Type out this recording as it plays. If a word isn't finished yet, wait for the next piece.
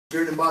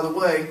And by the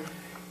way,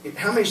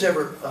 how many's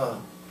ever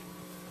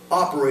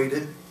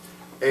operated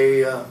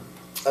a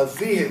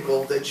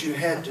vehicle that you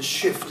had to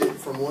shift it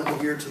from one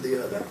gear to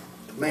the other?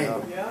 Manual,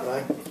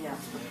 right? Yeah.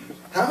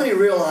 How many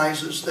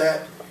realizes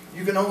that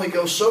you can only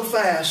go so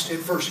fast in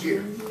first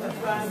gear?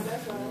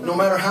 No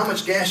matter how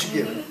much gas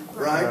you give it,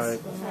 right?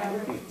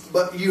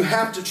 But you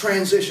have to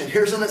transition.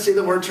 Here's let's see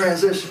the word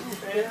transition.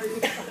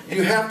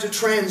 You have to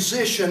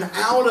transition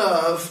out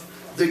of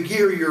the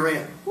gear you're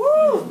in.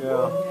 Woo!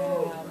 Yeah.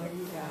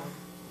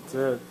 That's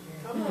it.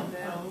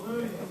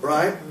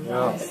 Right?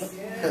 Yeah.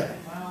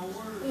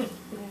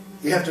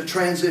 You have to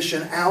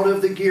transition out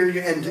of the gear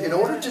you're in. And in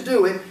order to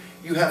do it,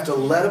 you have to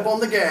let up on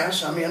the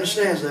gas. How many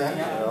understands that?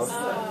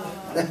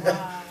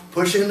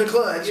 Push in the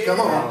clutch.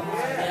 Come on.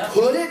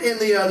 Put it in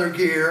the other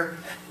gear.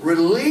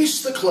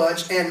 Release the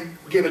clutch and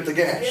give it the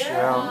gas.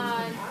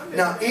 Yeah.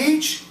 Now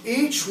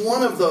each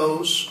one of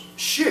those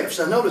shifts.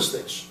 Now notice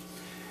this.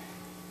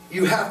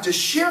 You have to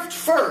shift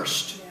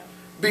first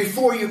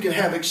before you can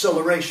have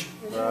acceleration.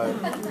 Right.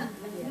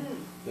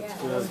 That's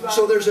good.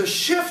 So there's a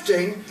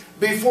shifting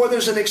before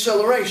there's an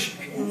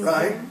acceleration.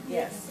 Right?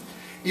 Yes.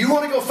 You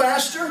want to go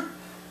faster?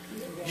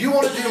 You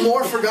want to do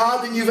more for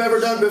God than you've ever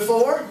done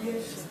before?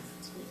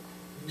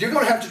 You're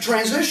going to have to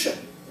transition.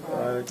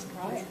 Right.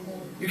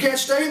 You can't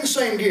stay in the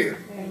same gear.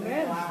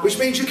 Amen. Which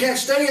means you can't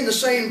stay in the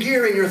same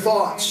gear in your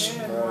thoughts.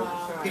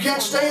 Right. You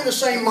can't stay in the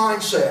same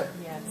mindset.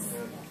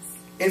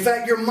 In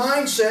fact, your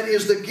mindset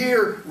is the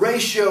gear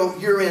ratio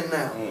you're in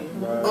now.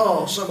 Right.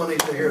 Oh, someone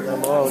needs to hear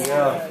that. Oh,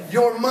 yeah.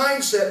 Your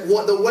mindset,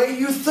 the way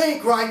you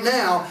think right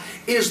now,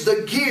 is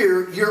the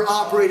gear you're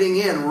operating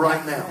in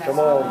right now. Come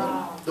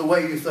on. The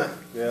way you think.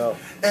 Yeah.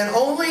 And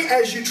only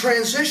as you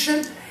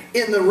transition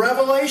in the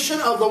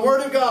revelation of the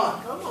Word of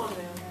God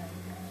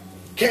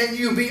can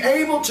you be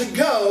able to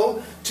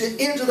go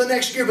into the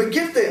next gear. But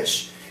get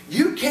this,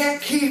 you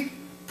can't keep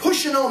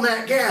pushing on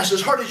that gas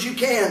as hard as you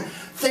can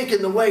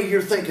thinking the way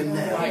you're thinking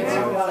now.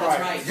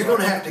 Right. You're going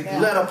to have to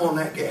let up on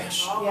that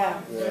gas.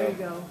 Yeah. There you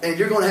go. And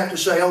you're going to have to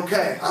say,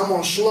 okay, I'm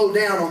going to slow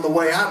down on the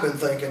way I've been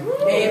thinking.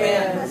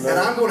 Amen. And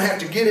I'm going to have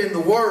to get in the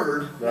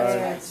Word.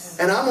 Right.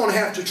 And I'm going to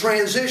have to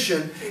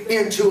transition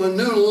into a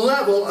new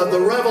level of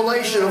the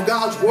revelation of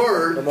God's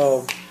Word. Come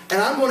on.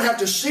 And I'm going to have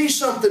to see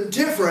something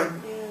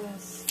different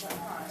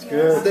It's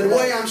good. than the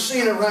way I'm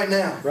seeing it right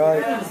now.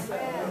 Right.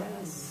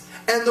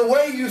 And the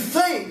way you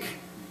think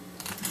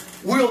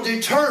will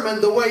determine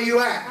the way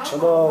you act.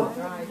 Come on.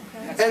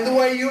 And the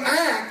way you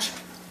act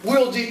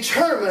will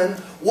determine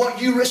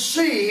what you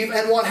receive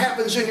and what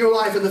happens in your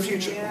life in the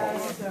future.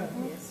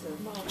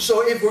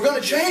 So if we're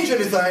going to change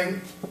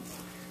anything,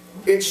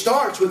 it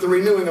starts with the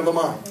renewing of the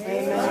mind.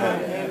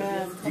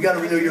 Amen. You got to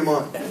renew your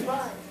mind.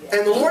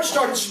 And the Lord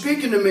started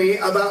speaking to me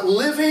about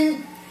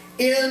living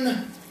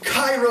in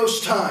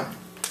Kairos time.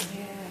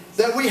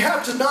 That we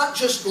have to not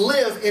just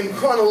live in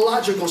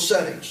chronological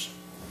settings.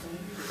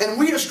 And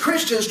we as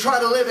Christians try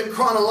to live in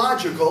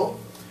chronological,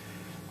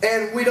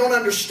 and we don't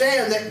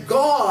understand that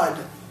God,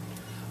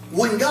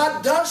 when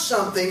God does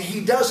something,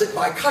 He does it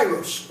by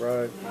Kairos.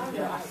 Right.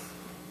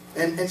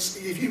 And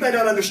if you may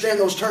not understand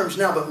those terms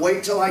now, but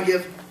wait till I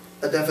give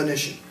a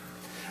definition.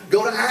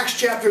 Go to Acts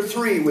chapter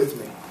 3 with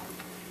me.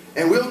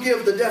 And we'll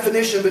give the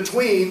definition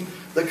between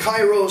the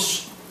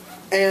Kairos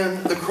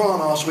and the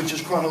Chronos, which is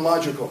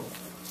chronological.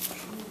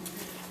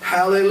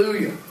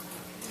 Hallelujah.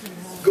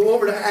 Go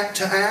over to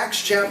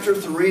Acts chapter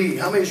 3.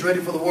 How many is ready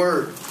for the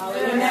Word? How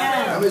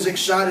many is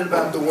excited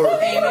about the Word?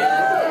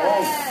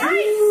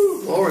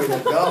 Glory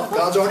to God.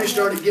 God's already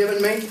started giving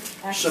me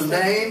some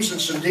names and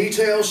some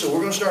details, so we're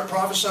going to start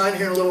prophesying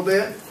here in a little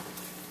bit.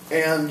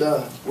 And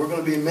we're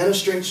going to be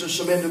ministering to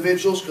some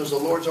individuals because the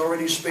Lord's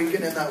already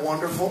speaking. Isn't that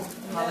wonderful?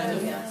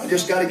 I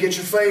just got to get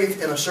your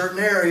faith in a certain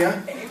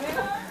area.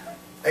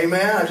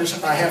 Amen.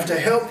 I have to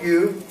help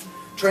you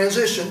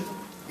transition.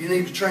 You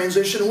need to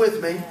transition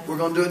with me. We're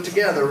going to do it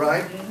together,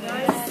 right?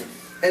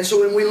 And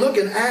so when we look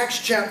in Acts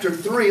chapter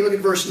 3, look at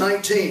verse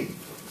 19.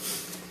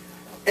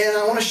 And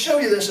I want to show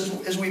you this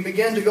as we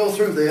begin to go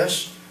through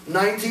this,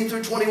 19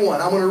 through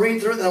 21. I'm going to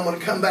read through it, then I'm going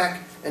to come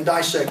back and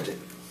dissect it.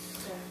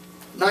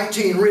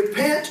 19,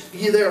 repent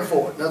ye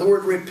therefore. Now the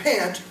word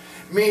repent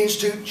means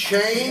to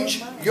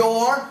change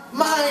your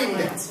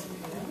mind.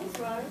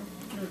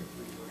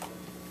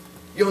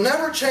 You'll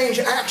never change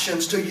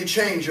actions till you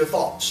change your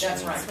thoughts.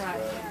 That's right.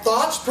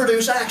 Thoughts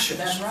produce actions.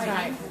 That's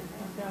right.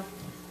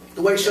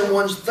 The way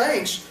someone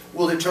thinks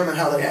will determine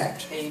how they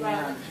act.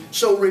 Amen.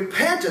 So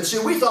repentance, see,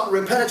 we thought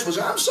repentance was,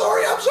 I'm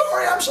sorry,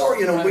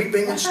 you know,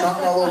 weeping and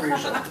snotting all over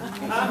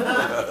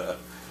yourself.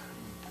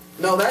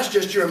 No, that's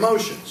just your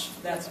emotions.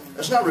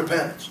 That's not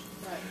repentance.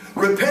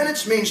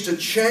 Repentance means to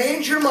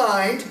change your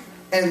mind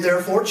and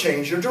therefore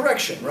change your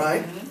direction,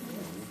 right?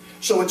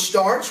 So it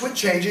starts with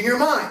changing your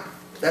mind.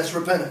 That's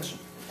repentance.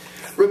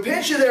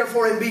 Repent ye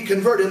therefore and be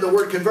converted. The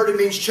word converted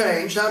means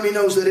change. How many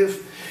knows that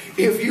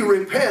if you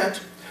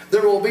repent,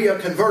 there will be a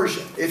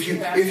conversion? If you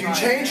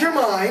change your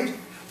mind,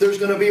 there's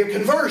going to be a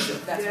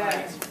conversion. That's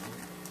right.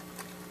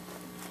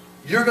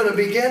 you're going to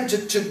begin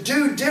to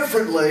do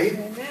differently.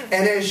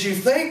 And as you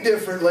think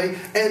differently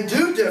and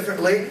do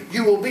differently,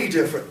 you will be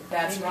different.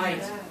 That's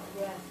right.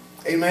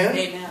 Amen?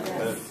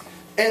 Amen.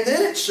 And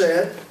then it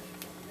said,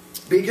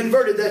 be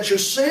converted that your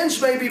sins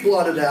may be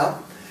blotted out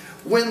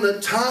when the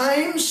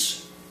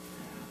times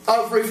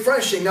of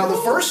refreshing. Now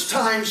the first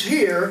times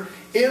here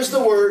is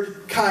the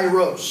word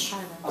Kairos.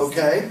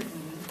 Okay?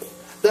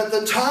 That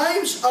the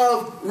times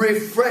of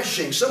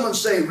refreshing, someone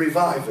say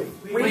reviving.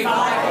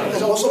 Revival.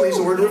 That also means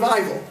the word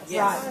revival.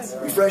 Yes.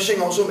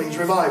 Refreshing also means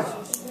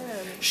revival.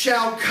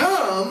 Shall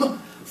come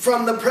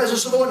from the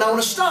presence of the Lord. Now I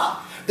want to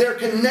stop. There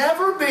can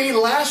never be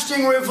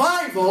lasting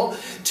revival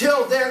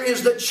till there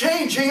is the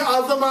changing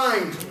of the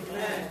mind.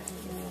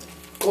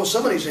 Well,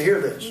 somebody needs to hear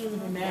this.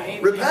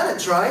 Amen.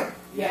 Repentance, right?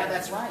 Yeah,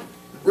 that's right.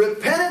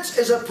 Repentance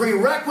is a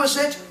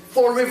prerequisite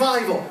for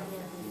revival.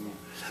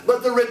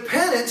 But the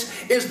repentance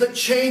is the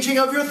changing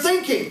of your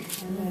thinking.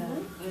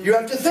 You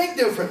have to think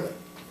differently.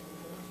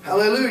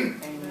 Hallelujah.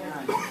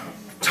 Amen.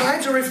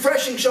 Times of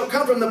refreshing shall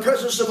come from the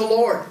presence of the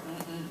Lord.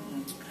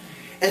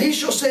 And He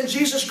shall send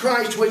Jesus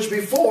Christ, which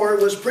before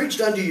was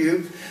preached unto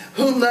you,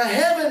 whom the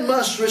heaven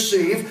must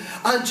receive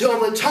until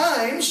the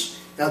times,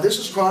 now this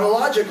is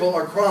chronological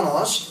or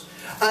chronos,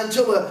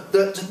 until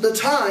the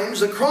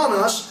times, the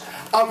chronos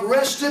of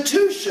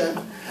restitution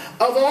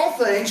of all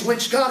things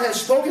which God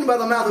has spoken by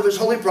the mouth of His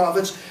holy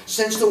prophets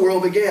since the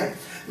world began.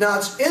 Now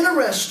it's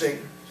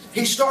interesting.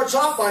 He starts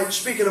off by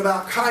speaking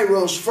about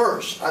Kairos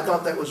first. I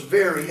thought that was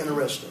very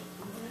interesting.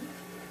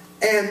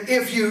 And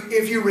if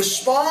you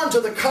respond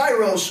to the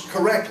Kairos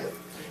correctly,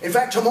 in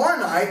fact, tomorrow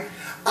night,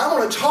 I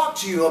want to talk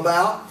to you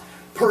about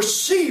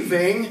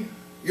perceiving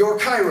your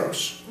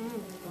Kairos.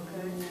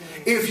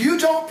 If you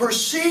don't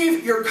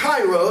perceive your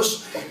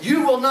Kairos,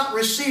 you will not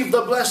receive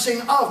the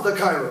blessing of the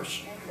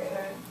Kairos.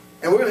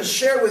 And we're going to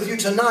share with you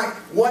tonight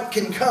what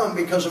can come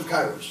because of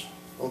Kairos.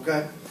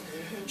 Okay?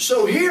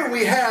 So here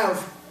we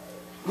have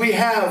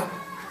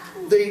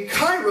the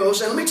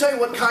Kairos, and let me tell you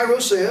what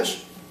Kairos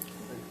is.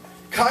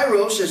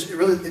 Kairos is,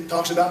 it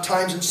talks about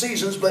times and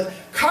seasons, but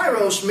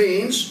Kairos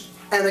means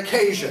an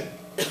occasion.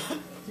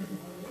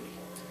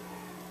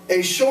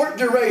 A short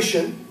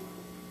duration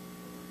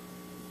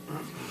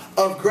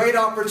of great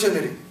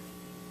opportunity.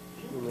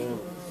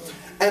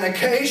 An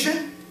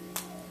occasion,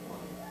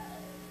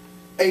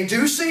 a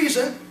due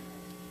season,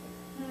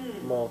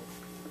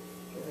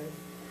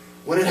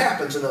 when it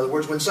happens, in other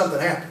words, when something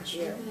happens.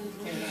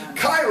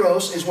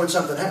 Kairos is when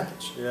something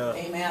happens.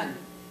 Amen.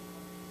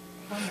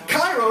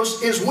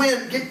 Kairos is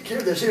when,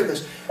 hear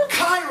this.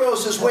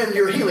 Kairos is when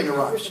your healing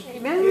arrives.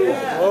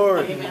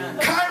 Lord.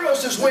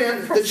 Kairos is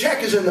when the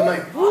check is in the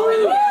mail.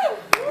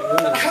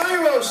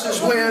 Kairos is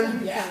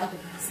when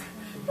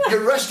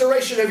your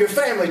restoration of your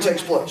family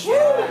takes place.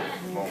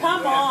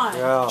 Come on.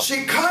 Yeah.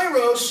 See,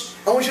 Kairos,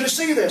 I want you to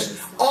see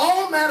this.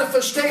 All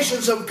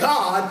manifestations of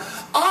God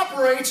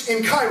operates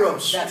in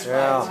Kairos. That's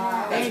Yeah.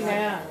 right.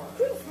 Amen.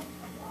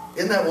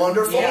 Isn't that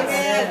wonderful?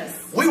 Yes.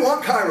 We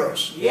want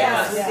Kairos.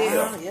 Yes.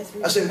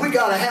 I said, we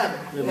got to have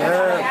it.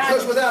 Amen.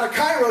 Because without a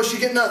Kairos, you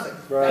get nothing.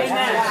 Right.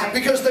 Amen.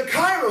 Because the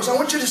Kairos, I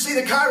want you to see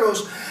the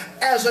Kairos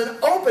as an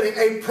opening,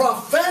 a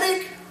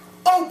prophetic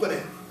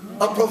opening.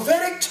 A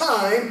prophetic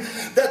time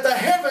that the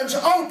heavens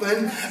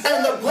open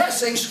and the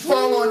blessings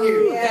fall on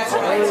you. That's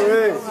right.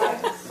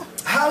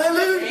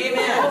 Hallelujah.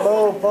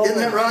 Amen. Isn't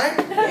that right?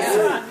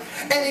 Yeah.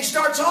 And he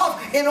starts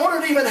off, in order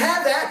to even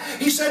have that,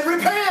 he said,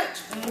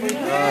 repent.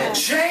 Amen.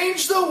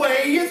 Change the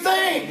way you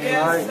think.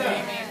 Yes.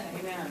 Right.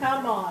 Amen.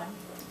 Come on.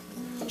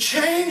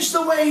 Change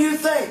the way you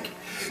think.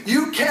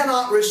 You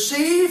cannot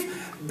receive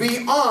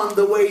beyond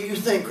the way you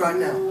think right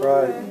now.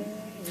 Right.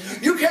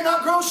 You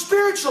cannot grow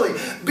spiritually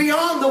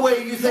beyond the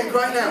way you think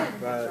right now.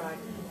 Right.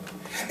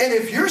 And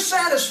if you're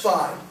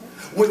satisfied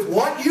with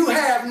what you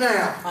have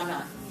now, I'm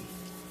not.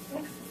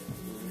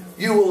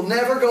 you will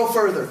never go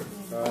further.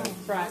 Right.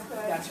 Right.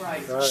 That's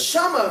right. Right.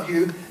 Some of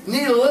you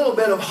need a little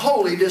bit of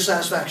holy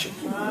dissatisfaction.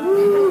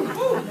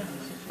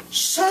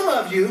 Some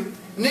of you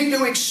need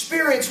to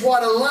experience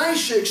what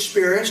Elisha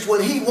experienced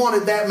when he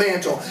wanted that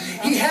mantle.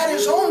 He had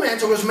his own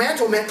mantle. His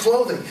mantle meant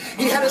clothing.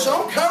 He had his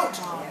own coat.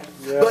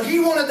 But he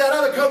wanted that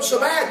other coat so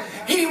bad,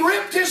 he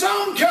ripped his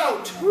own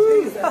coat.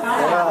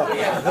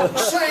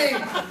 Saying,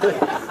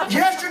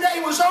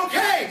 yesterday was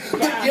okay,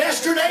 but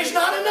yesterday's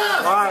not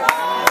enough.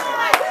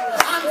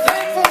 I'm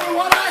thankful for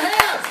what I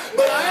have,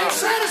 but I ain't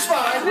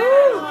satisfied.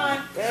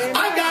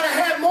 I've got to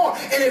have more.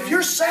 And if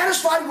you're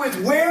satisfied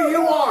with where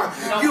you are,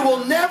 you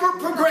will never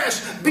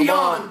progress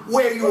beyond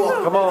where you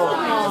are. Come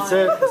on. That's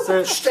it. That's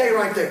it. Stay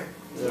right there.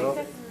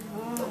 Yeah.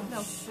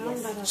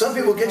 Some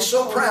people get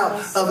so proud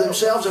of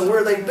themselves and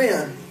where they've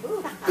been.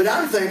 But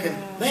I'm thinking,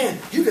 man,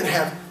 you could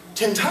have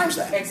 10 times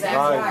that.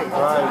 Exactly right.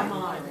 Right.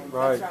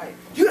 Right. That's right.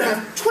 You could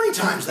have 20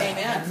 times that.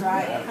 Amen.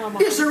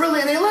 Right. Is there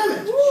really any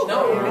limit?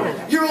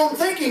 No. Your own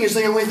thinking is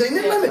the only thing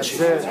that limits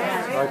That's you.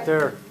 it. Right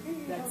there.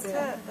 That's it.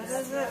 That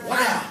is it.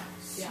 Wow.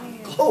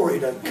 Glory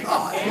to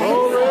God.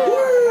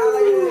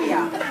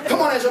 Hallelujah.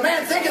 Come on, as a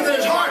man thinketh in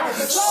his heart,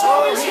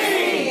 so is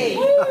he.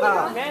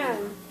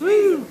 Man.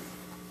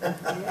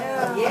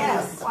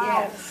 Yes.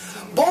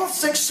 Yes. Both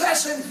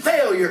success and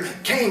failure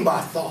came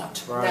by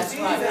thought. Right. That's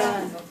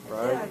right.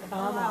 Right.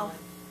 Come on.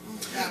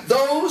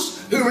 Those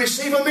who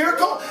receive a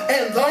miracle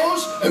and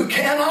those who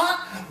cannot,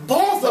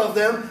 both of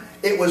them,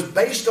 it was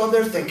based on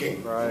their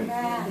thinking. Right.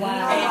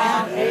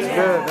 Wow.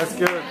 That's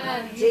good.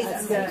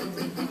 Jesus. Good.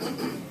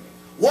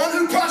 One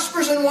who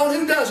prospers and one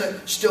who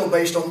doesn't, still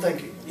based on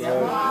thinking.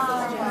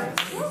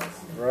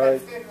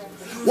 Right.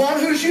 One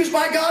who's used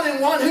by God and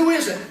one who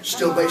isn't,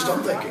 still based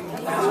on thinking.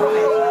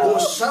 Boy,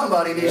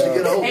 somebody needs to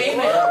get a hold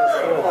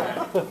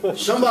of it.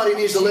 Somebody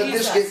needs to let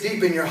this get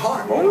deep in your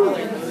heart.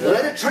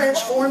 Let it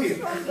transform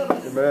you.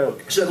 Amen.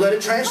 I said, let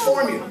it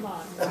transform you.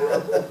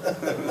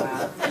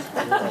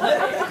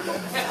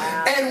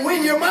 And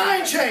when your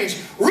mind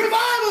changes,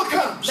 revival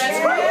comes.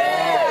 That's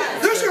right.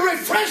 There's a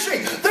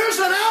refreshing. There's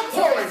an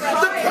outpouring.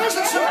 The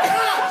presence of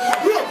God.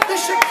 The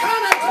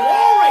Shekinah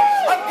glory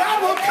of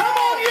God will come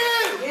on you.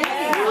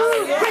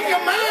 When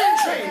your mind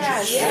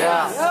changes.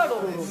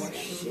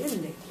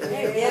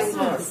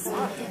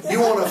 You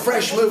want a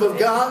fresh move of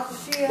God?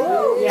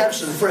 Have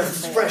some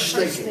fresh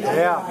thinking.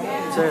 Yeah.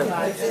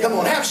 That's it. Come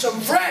on, have some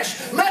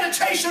fresh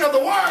meditation of the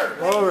Word.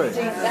 Glory.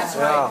 That's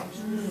Yeah. right.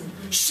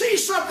 See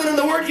something in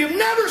the Word you've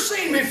never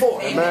seen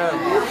before.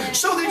 Amen.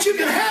 So that you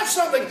can have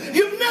something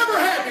you've never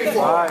had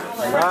before. Right.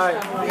 Right.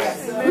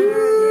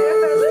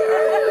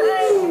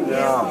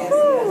 Yeah.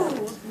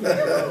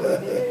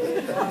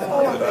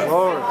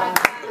 Glory.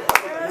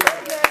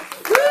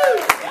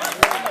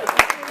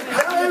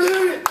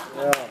 Hallelujah.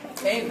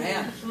 Yeah.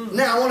 Amen.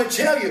 Now I want to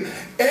tell you,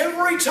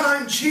 every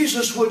time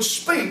Jesus would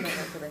speak,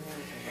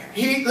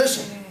 he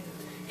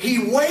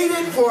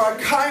waited for a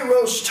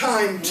Kairos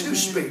time to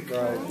speak.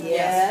 Right.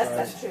 Yes,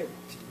 that's true.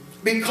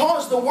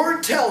 Because the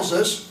Word tells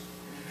us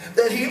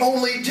that He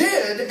only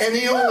did and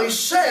He only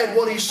said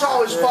what He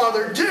saw His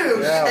Father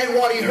do and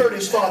what He heard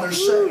His Father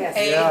say. Yeah.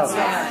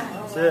 Amen.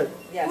 That's it.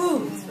 Yes.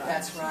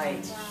 That's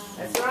right.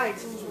 That's right.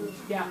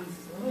 Yeah.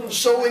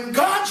 So when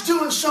God's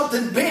doing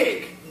something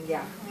big,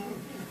 Yeah.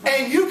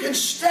 and you can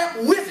step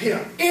with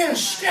Him, in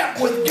step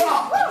with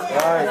God,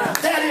 Right.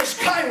 that is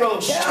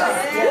Kairos time.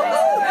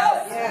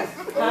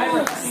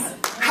 Kairos.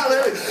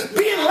 Hallelujah.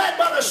 Being led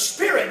by the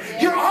Spirit,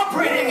 you're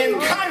operating in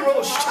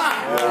Kairos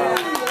time.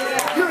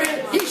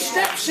 He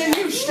steps and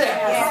you step.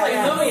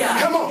 Hallelujah.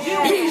 Come on.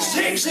 He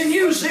zigs and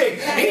you zig.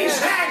 He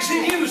zags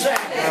and you zag.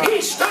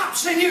 He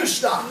stops and you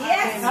stop.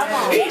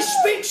 He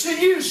speaks and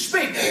you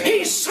speak.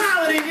 He's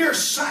silent and you're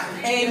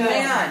silent.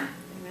 Amen.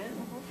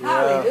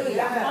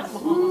 Hallelujah.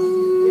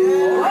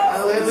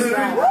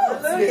 Hallelujah.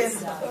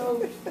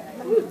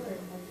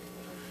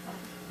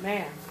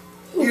 Man.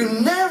 You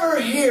never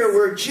hear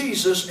where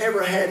Jesus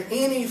ever had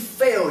any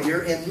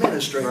failure in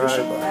ministering to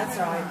somebody. That's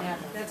right.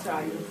 That's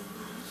right.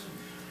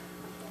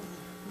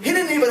 He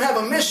didn't even have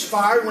a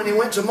misfire when He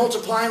went to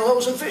multiplying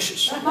loaves and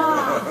fishes.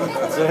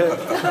 That's it.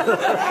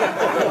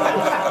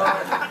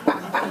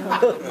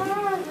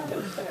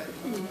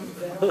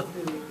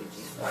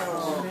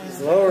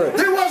 Glory.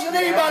 There wasn't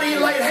anybody He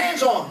laid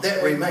hands on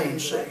that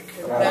remained sick.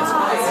 That's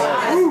right.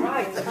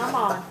 That's right. Come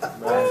on.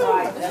 That's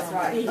right. That's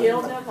right. He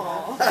healed them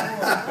all.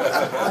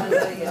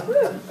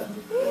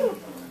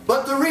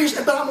 But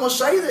I'm going to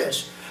say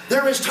this.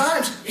 There is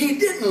times He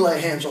didn't lay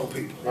hands on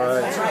people.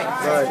 Right.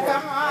 Right.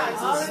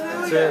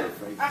 That's it.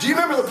 Do you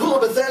remember the pool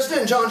of Bethesda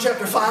in John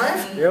chapter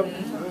 5? Yep.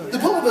 The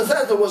pool of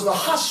Bethesda was the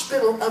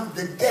hospital of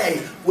the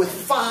day with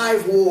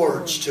 5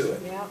 wards to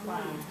it.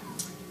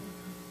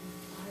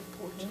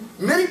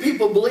 Many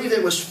people believe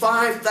it was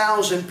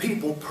 5,000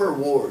 people per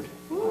ward.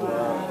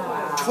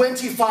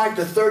 25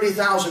 to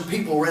 30,000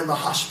 people were in the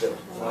hospital.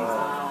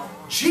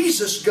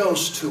 Jesus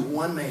goes to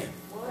one man.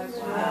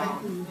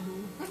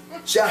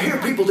 See, I hear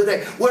people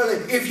today, well,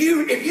 if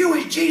you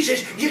was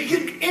Jesus,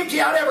 you'd empty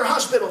out every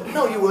hospital.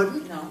 No, you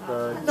wouldn't.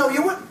 No,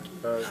 you wouldn't.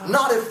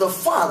 Not if the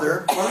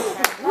Father, That's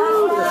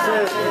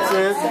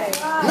it.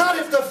 not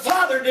if the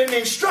Father didn't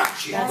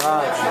instruct you.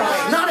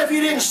 Not if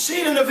you didn't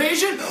see it in a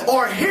vision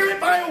or hear it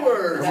by a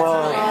word. Come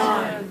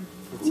on.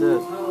 That's it.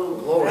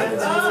 Glory to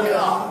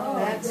God.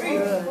 That's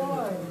good.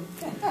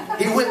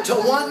 He went to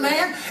one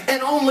man,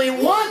 and only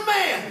one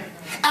man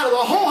out of the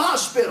whole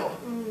hospital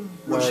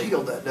was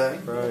healed that day.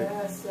 Right.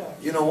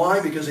 You know why?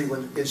 Because he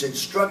is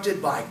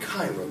instructed by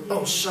Kairos.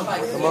 Oh,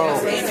 somebody. Come on.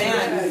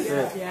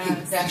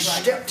 Amen. He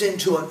stepped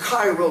into a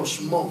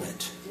Kairos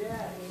moment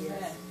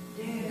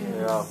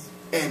Yeah.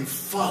 and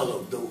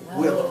followed the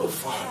will of the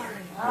Father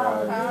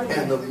Right.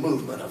 and the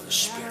movement of the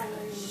Spirit.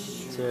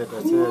 That's it.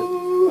 That's it.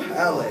 Ooh,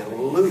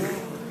 hallelujah.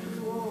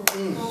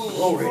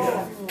 Glory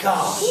to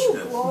God.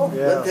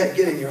 Let that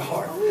get in your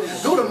heart.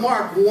 Go to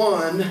Mark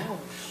 1,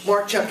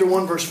 Mark chapter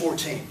 1, verse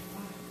 14.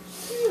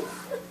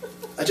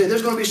 I tell you,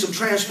 there's going to be some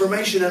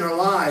transformation in our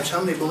lives.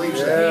 How many believes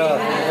that?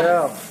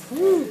 Yeah.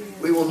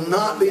 We will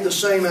not be the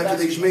same after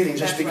these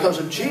meetings. It's because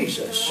of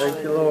Jesus.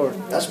 Thank you, Lord.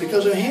 That's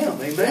because of Him.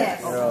 Amen.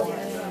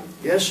 Yeah.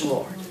 Yes,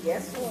 Lord.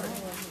 Yes, Lord.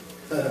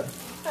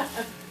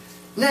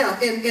 Now,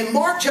 in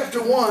Mark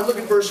chapter 1, look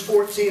at verse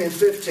 14 and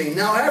 15.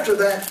 Now, after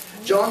that,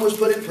 John was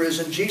put in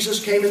prison.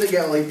 Jesus came into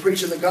Galilee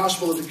preaching the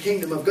gospel of the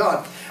kingdom of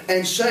God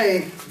and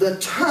saying, the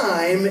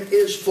time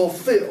is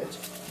fulfilled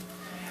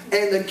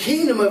and the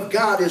kingdom of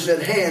God is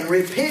at hand.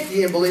 Repent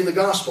ye and believe the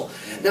gospel.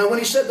 Now when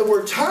he said the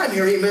word time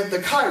here, he meant the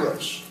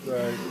Kairos.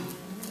 Right.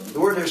 The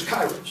word there is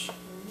Kairos.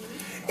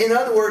 In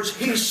other words,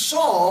 he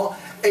saw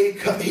a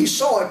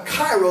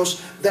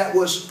Kairos that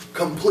was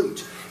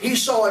complete. He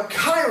saw a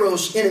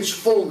Kairos in its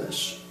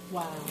fullness.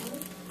 Wow.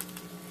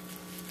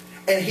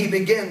 And he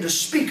began to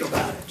speak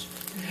about it.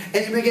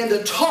 And he began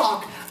to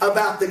talk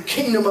about the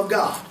kingdom of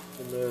God.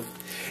 Amen.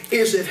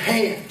 Is at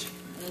hand.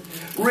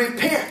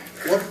 Repent.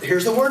 Well,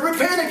 here's the word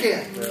repent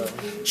again. Yeah.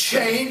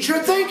 Change your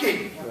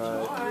thinking.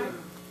 Right.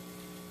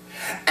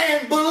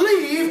 And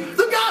believe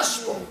the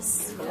gospel.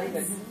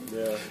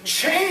 Yeah.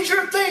 Change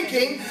your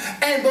thinking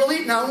and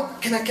believe. Now,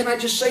 can I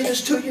just say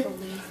this to you?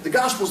 The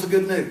gospel is the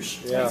good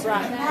news. Yeah. That's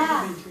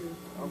right.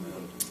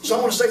 So I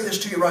want to say this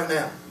to you right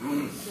now.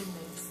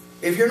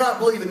 If you're not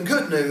believing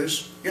good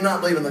news, you're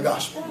not believing the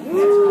gospel.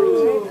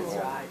 That's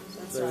right.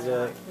 Say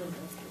that.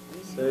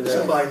 Say that.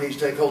 Somebody needs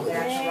to take hold of this.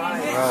 That's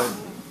right.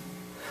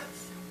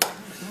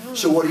 Right.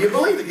 So what do you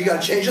believe in? You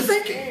got to change your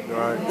thinking.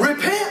 Right.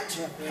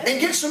 Repent and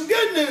get some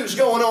good news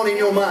going on in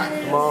your mind.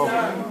 Come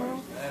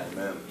on.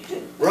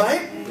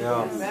 Right?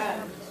 Yeah.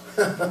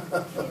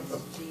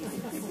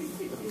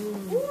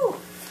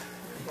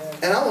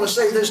 And I want to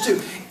say this too.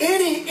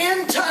 Any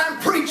end time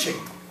preaching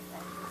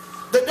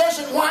that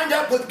doesn't wind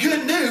up with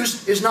good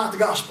news is not the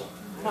gospel.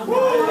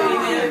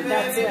 Amen.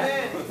 That's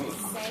it.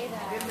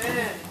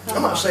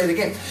 I'm going to say it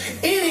again.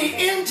 Any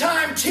end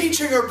time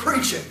teaching or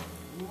preaching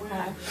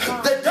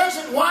that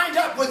doesn't wind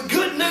up with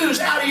good news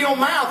out of your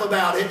mouth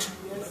about it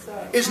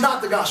is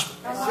not the gospel.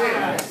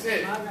 That's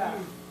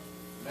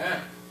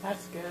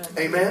good.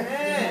 Amen?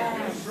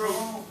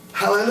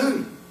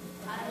 Hallelujah.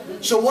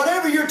 So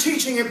whatever you're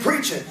teaching and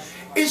preaching,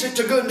 is it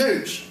to good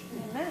news?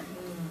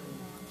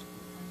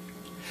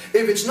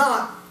 If it's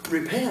not,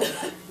 repent.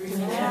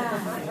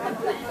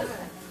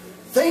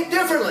 Think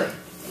differently.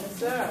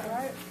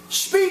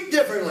 Speak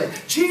differently.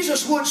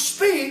 Jesus would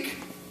speak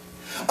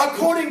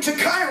according to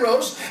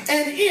Kairos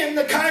and in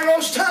the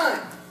Kairos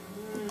time.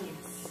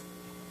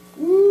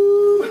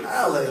 Woo,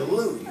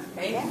 hallelujah.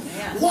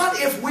 What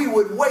if we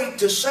would wait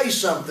to say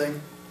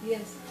something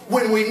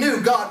when we knew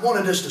God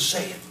wanted us to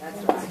say it?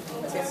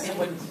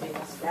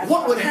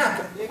 What would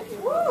happen?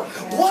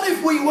 What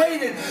if we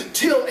waited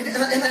till,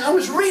 and I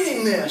was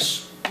reading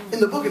this in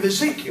the book of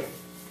Ezekiel.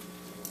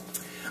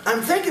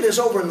 I'm thinking it's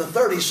over in the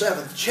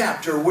 37th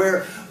chapter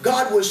where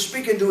God was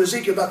speaking to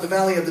Ezekiel about the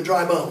valley of the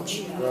dry bones.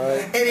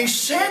 Right. And he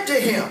said to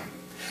him,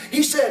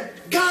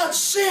 God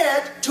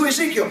said to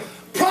Ezekiel,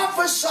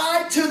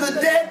 prophesy to the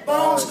dead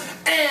bones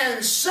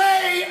and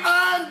say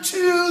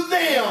unto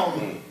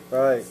them.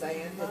 Right.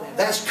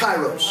 That's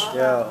Kairos.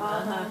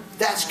 Yeah.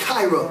 That's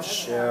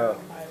Kairos. Yeah.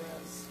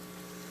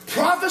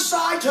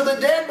 Prophesy to the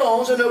dead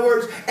bones, in other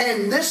words,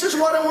 and this is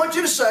what I want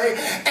you to say,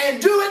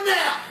 and do it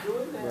now.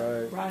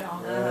 Right. Right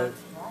on. Right.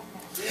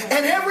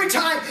 And every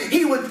time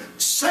he would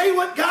say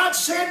what God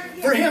said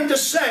for him to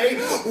say,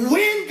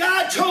 when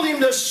God told him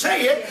to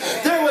say it,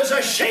 there was a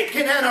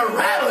shaking and a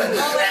rattling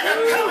and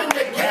a coming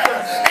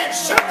together, and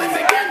something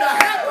began to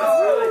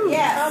happen.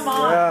 Yes. Come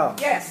on. Yeah.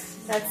 Yes.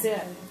 That's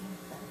it.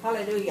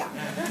 Hallelujah.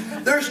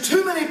 There's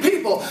too many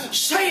people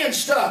saying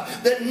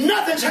stuff that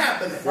nothing's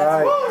happening.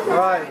 Right.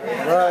 Right.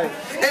 Right.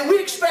 And we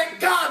expect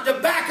God to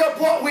back up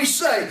what we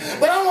say.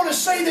 But I want to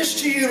say this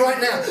to you right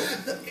now.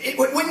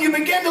 When you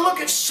begin to look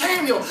at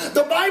Samuel,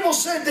 the Bible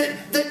said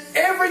that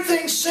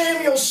everything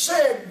Samuel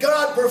said,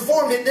 God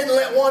performed it, didn't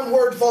let one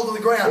word fall to the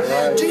ground.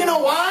 Right. Do you know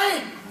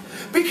why?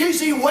 Because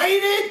he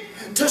waited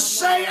to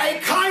say a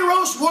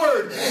Kairos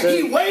word.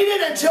 He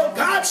waited until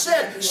God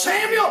said,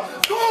 Samuel,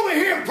 go over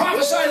here and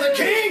prophesy to the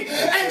king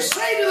and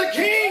say to the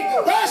king,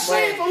 thus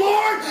saith the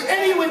Lord.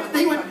 And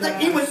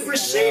he would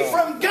receive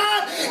from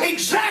God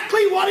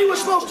exactly what he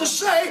was supposed to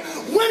say,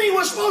 when he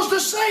was supposed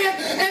to say it,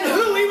 and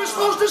who he was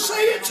supposed to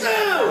say it to.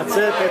 That's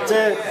it. That's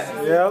it.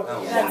 Yep.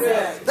 That's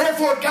it.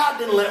 Therefore, God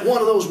didn't let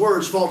one of those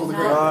words fall to the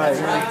ground.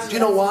 Right. Do you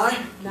know why?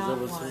 Not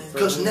one.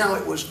 Because now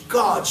it was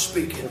God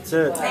speaking, That's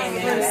it.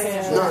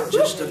 Amen. not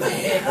just a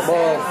man. Come on.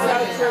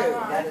 So true.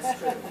 That is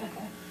true.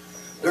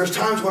 There's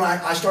times when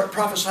I start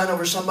prophesying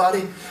over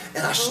somebody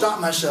and I stop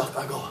myself.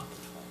 I go,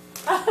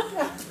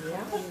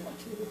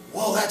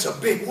 whoa, that's a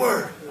big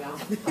word.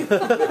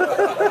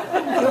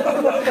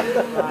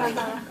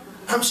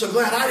 I'm so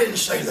glad I didn't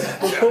say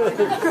that.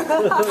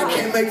 I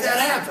can't make that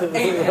happen.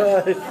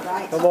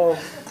 Right. Come on.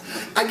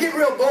 I get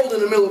real bold in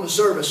the middle of a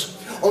service.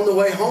 On the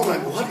way home,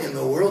 I'm like, what in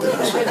the world did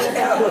I say?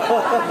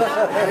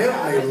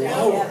 Help me,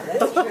 Lord.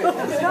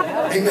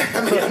 Amen.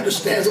 How many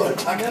understands what I'm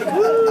talking about?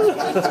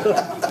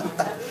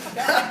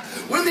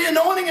 When the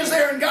anointing is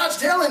there and God's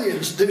telling you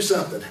to do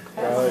something,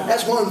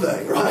 that's one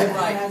thing, right?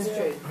 That's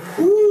true.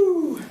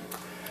 Woo.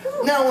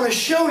 Now I want to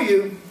show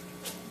you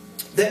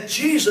that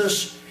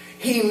Jesus,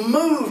 he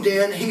moved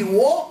in, he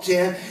walked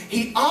in,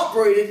 he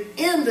operated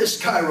in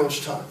this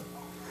Kairos time.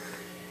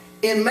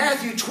 In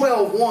Matthew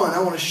 12:1,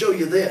 I want to show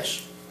you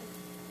this.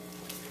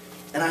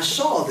 And I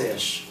saw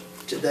this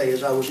today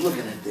as I was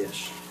looking at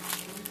this.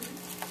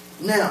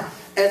 Now,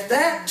 at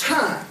that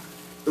time,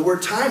 the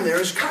word time there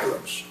is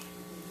Kairos.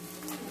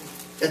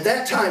 At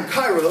that time,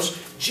 Kairos,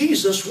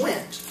 Jesus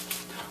went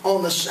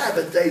on the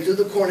Sabbath day through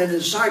the corn, and the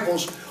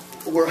disciples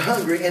were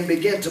hungry and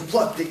began to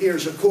pluck the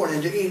ears of corn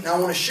and to eat. And I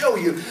want to show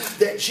you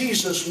that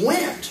Jesus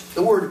went.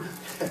 The word,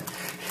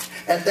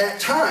 at that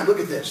time, look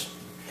at this.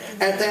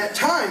 At that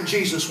time,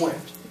 Jesus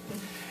went.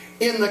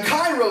 In the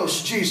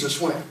Kairos,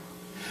 Jesus went.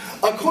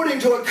 According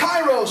to a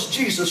Kairos,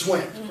 Jesus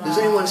went. Does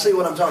anyone see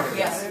what I'm talking about?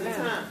 Yes.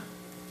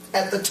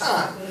 At the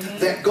time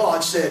that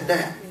God said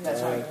now.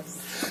 That's right.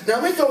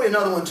 Now let me throw you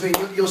another one to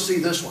you. You'll see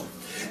this one.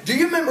 Do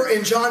you remember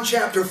in John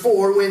chapter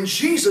 4 when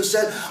Jesus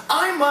said,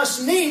 I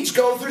must needs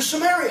go through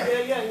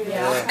Samaria. Yeah.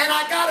 And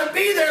I got to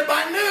be there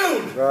by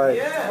noon. Right.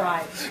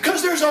 Right.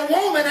 Because there's a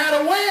woman at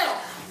a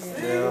well.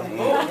 Yeah.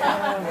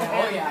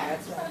 Oh, yeah.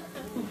 That's right.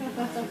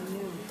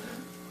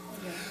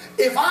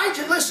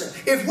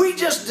 If we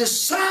just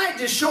decide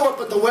to show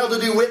up at the well to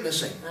do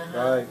witnessing,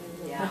 Right.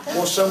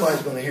 well,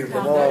 somebody's going to hear me.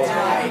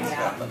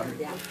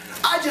 Yeah.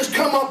 I just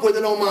come up with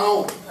it on my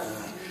own.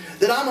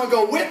 That I'm going to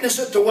go witness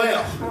at the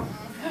well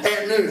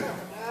at noon.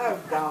 Oh,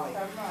 golly.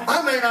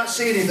 I may not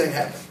see anything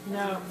happen.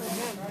 No.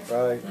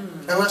 Right.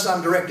 Unless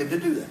I'm directed to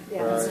do that.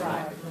 Yeah, that's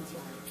Right. right.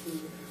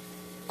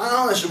 I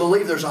honestly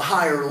believe there's a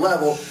higher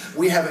level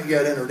we haven't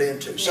yet entered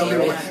into. Some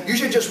people, you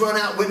should just run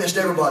out and witness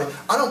to everybody.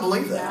 I don't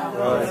believe that.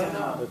 Right.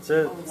 That's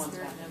it.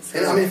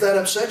 And I mean, if that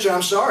upsets you,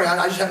 I'm sorry.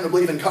 I just happen to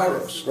believe in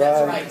Kairos.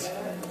 Right.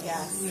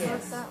 Yes.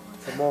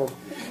 Come on.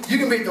 You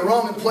can be at the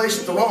wrong place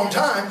at the wrong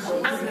time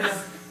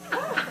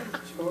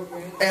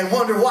and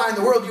wonder why in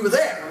the world you were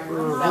there.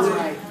 That's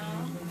right.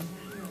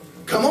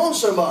 Come on,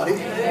 somebody.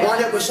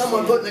 Wind up with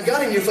someone putting a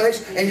gun in your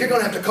face and you're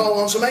going to have to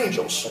call on some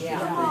angels.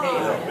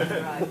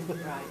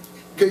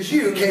 Because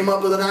you came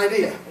up with an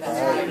idea.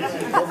 And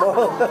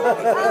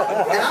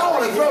I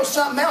want to throw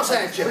something else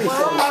at you.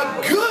 A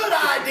good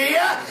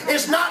idea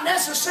is not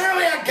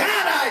necessarily a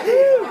God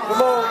idea.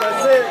 Come on.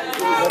 That's it.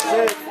 That's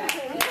it.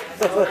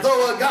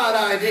 Though a God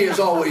idea is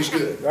always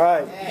good.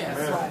 Right.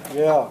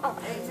 Yeah.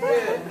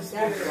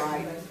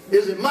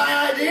 Is it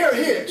my idea or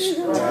his? It's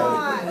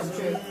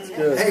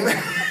good.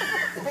 Amen.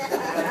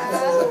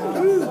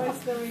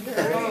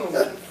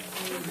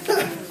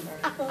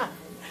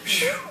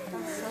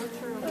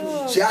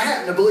 See, I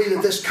happen to believe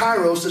that this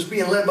Kairos that's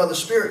being led by the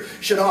Spirit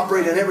should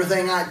operate in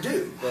everything I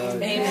do.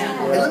 Amen.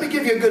 And let me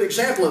give you a good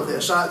example of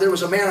this. There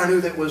was a man I knew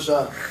that was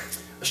a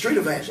street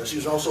evangelist. He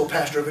was also a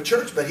pastor of a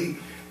church, but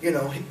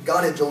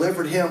God had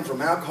delivered him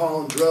from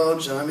alcohol and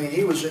drugs, and I mean,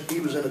 he was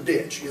in a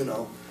ditch,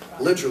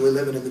 literally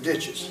living in the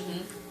ditches,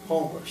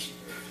 homeless.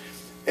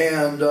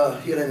 And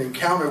he had an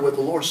encounter with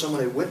the Lord.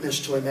 Someone had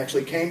witnessed to him,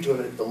 actually came to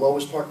him at the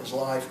lowest part in his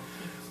life,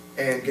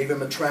 and gave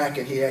him a tract,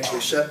 and he actually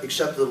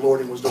accepted the Lord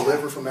and was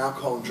delivered from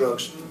alcohol and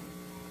drugs,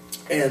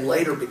 and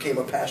later became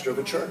a pastor of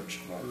a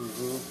church.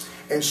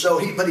 And so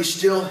he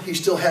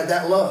still had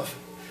that love,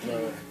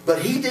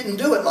 but he didn't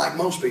do it like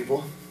most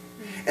people,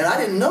 and I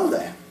didn't know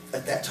that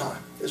at that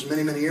time. It was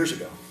many, many years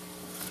ago.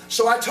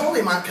 So I told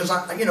him, because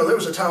there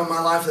was a time in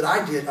my life that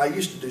I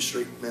used to do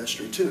street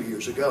ministry 2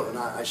 years ago, and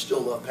I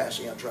still love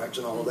passing out tracts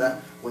and all of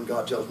that when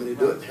God tells me to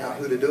do it,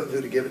 who to do it, who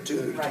to give it to,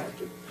 who to talk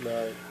to.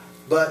 Right.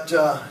 But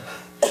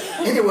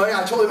anyway,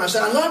 I told him, I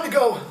said, I'd love to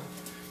go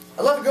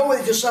with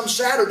you just some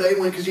Saturday,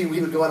 because he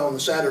would go out on the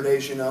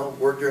Saturdays,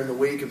 work during the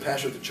week and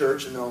pastor at the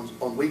church, and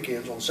on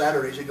weekends, on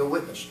Saturdays, he'd go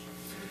witness.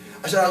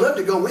 I said, I'd love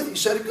to go with you. He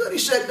said, good. He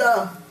said,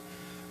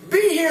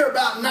 be here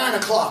about 9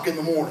 o'clock in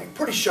the morning,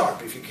 pretty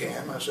sharp if you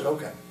can. I said,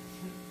 okay.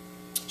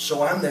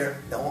 So I'm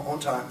there on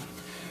time.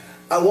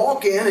 I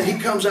walk in, and he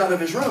comes out of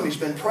his room. He's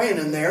been praying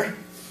in there. And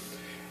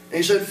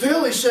he said,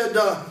 Phil, he said,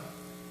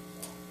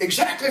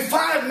 exactly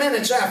 5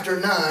 minutes after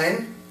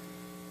 9,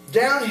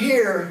 down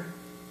here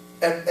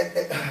at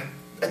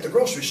the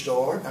grocery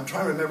store, I'm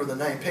trying to remember the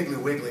name,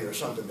 Piggly Wiggly or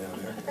something down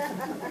there.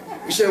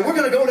 He said, we're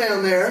going to go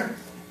down there,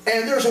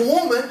 and there's a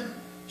woman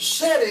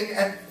sitting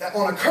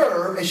on a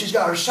curb, and she's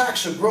got her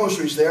sacks of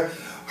groceries there.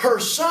 Her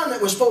son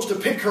that was supposed to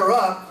pick her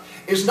up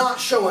is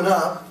not showing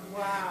up.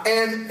 Wow.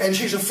 And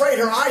she's afraid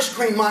her ice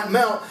cream might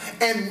melt,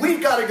 and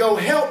we've got to go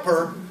help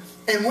her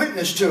and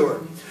witness to her.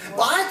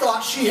 Well, I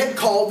thought she had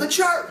called the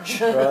church.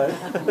 Right.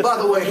 By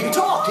the way he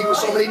talked, he was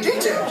so many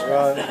details.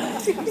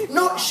 Right.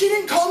 No, she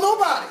didn't call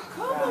nobody.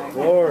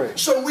 Glory.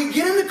 So we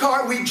get in the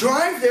car, we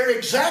drive there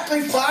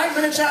exactly 5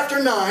 minutes after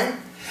 9,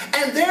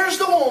 and there's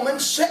the woman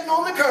sitting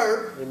on the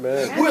curb.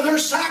 Amen. With her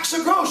sacks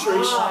of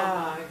groceries.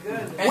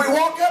 We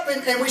walk up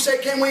and we say,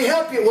 can we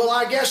help you? Well,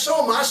 I guess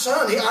so. My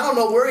son, I don't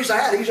know where he's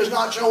at. He's just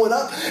not showing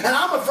up. And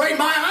I'm afraid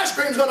my ice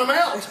cream's going to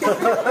melt.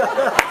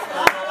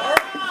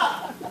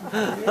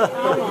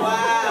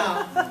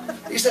 Wow.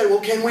 He said,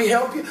 well, can we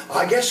help you?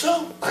 I guess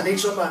so. I need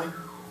somebody.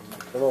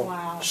 Come on.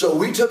 Wow. So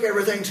we took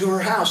everything to her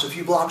house a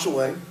few blocks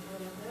away.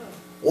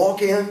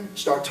 Walk in,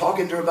 start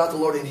talking to her about the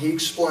Lord, and he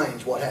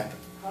explains what happened.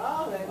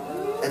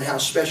 And how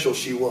special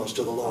she was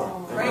to the Lord.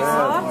 Praise the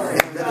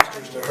Lord. And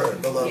ministers to her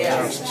in the love of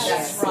Yes, Jesus.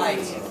 that's right.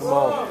 Come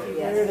on.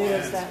 it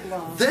is, that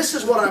love. This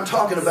is what I'm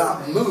talking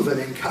about, moving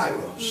in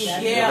Kairos.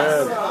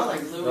 Yes.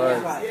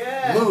 Hallelujah.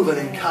 Right. Moving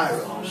in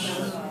Kairos.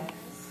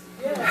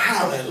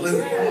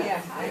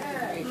 Hallelujah.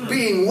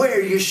 Being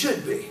where you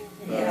should be.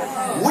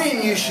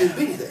 When you should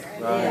be there.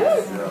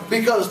 Right.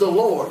 Because the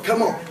Lord,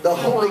 come on, the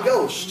Holy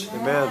Ghost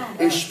Amen.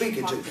 is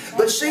speaking to you.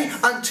 But see,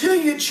 until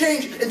you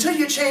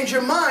change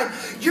your mind,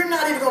 you're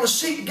not even going to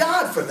seek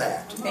God for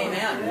that.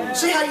 Amen.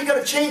 See how you got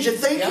to change your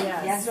thinking?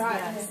 That's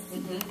right.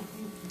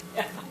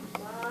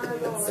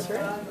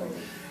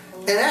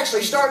 And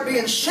actually start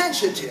being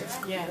sensitive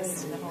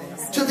Yes.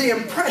 to the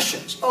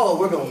impressions. Oh,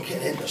 we're going to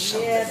get into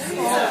something.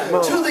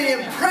 To the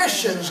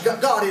impressions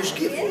God is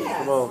giving you.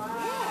 Come on.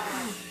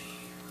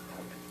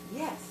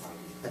 Yes.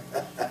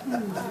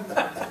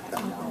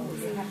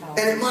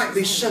 And it might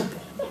be simple.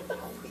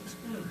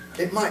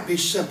 It might be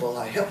simple.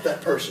 I help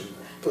that person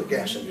put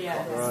gas in the car.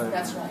 Right.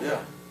 That's right.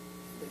 Yeah.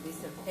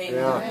 Amen.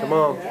 Yeah, come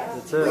on.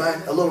 That's it.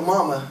 Right? A little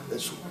mama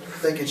that's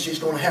thinking she's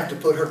going to have to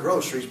put her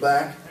groceries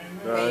back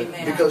Right.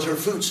 Amen. because her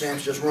food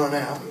stamps just run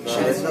out. She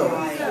didn't know.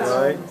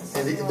 Right.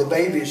 And the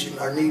babies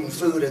are needing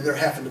food and they're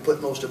having to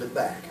put most of it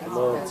back. Come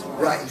on.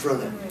 Right in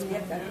front of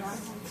them.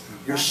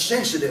 You're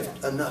sensitive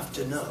enough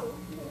to know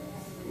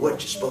what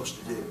you're supposed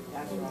to do.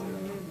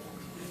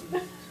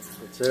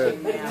 That's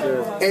it. That's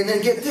it. And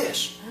then get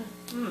this.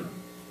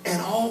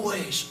 And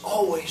always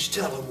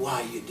tell them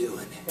why you're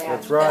doing it.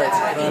 That's right.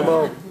 Come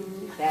on.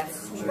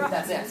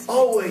 That's it.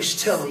 Always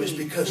tell them it's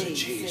because of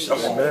Jesus.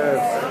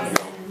 Amen.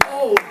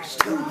 Always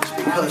tell them it's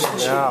because of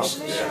Yeah.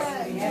 Jesus.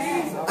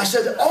 I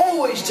said,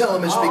 always tell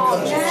them it's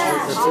because of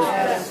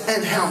Jesus.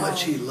 And how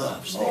much He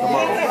loves them.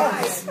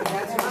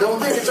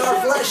 Don't think it's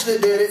our flesh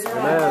that did it.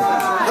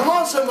 Amen. Come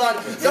on, somebody.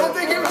 Don't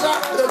think it was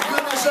the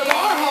goodness of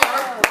our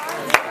heart.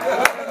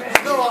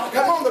 No,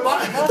 come on.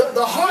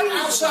 The heart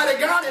outside of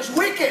God is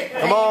wicked.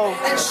 Come on.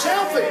 And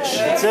selfish.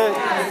 That's it.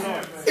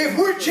 If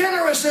we're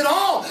generous at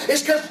all,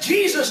 it's because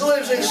Jesus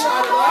lives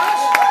inside of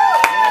us.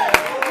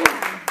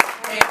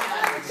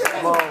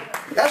 Come on.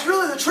 That's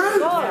really the truth.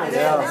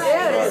 Yeah.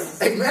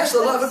 Amen. That's the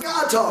love of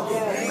God talking.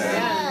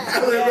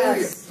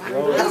 Hallelujah.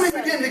 How many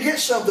begin to get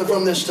something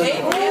from this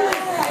tonight?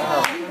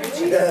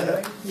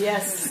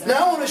 Yes.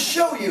 Now I want to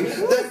show you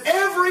that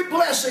every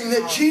blessing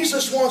that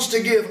Jesus wants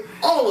to give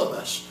all of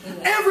us,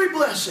 every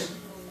blessing,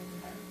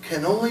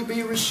 can only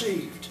be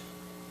received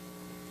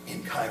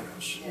in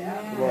Kairos.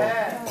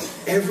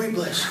 Every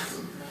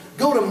blessing.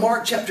 Go to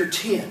Mark chapter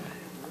 10.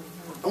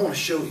 I want to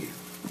show you.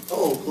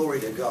 Oh, glory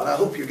to God. I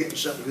hope you're getting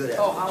something good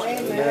out of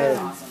it. Amen.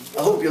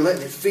 I hope you're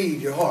letting it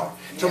feed your heart.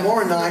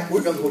 Tomorrow night,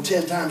 we're going to go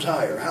 10 times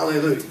higher.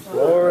 Hallelujah.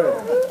 Glory.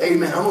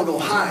 Amen. I'm going to go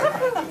higher.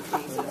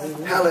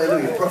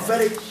 Hallelujah.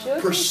 Prophetic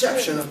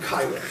perception of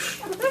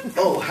Kairos.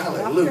 Oh,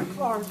 hallelujah.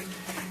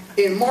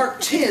 In Mark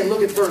 10,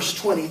 look at verse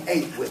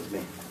 28 with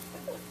me.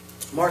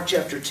 Mark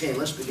chapter 10.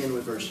 Let's begin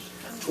with verse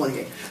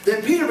 28.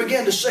 Then Peter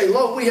began to say,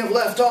 Lo, we have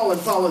left all and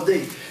followed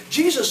thee.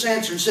 Jesus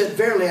answered and said,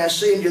 Verily I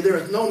say unto you, there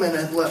is no man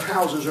that hath left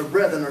houses, or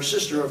brethren, or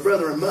sister, or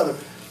brother, or mother,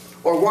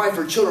 or wife,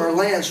 or children, or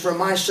lands for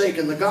my sake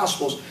in the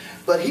Gospels,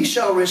 but he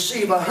shall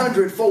receive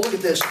 100-fold. Look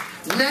at this.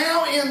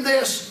 Now in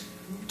this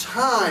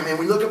time, and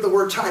we look up the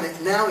word time,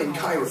 now in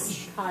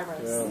Kairos.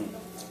 Kairos.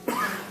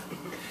 Yeah.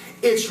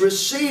 It's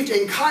received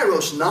in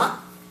Kairos,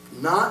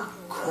 not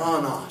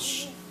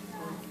chronos.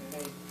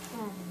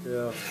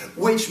 Yeah.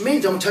 Which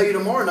means, I'm going to tell you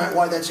tomorrow night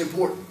why that's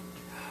important.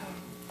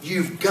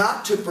 You've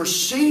got to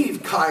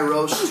perceive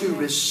Kairos to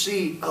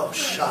receive,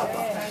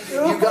 Shabbat.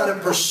 You've got to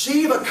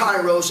perceive a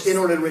Kairos in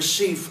order to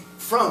receive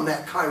from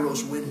that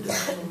Kairos window.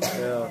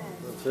 Yeah.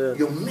 That's it.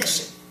 You'll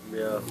miss it.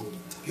 Yeah.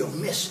 You'll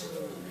miss it.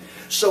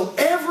 So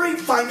every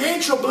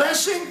financial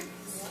blessing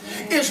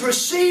is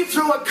received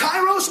through a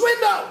Kairos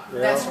window. Yeah.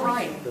 That's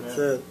right. That's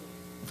it.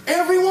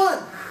 Every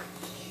one.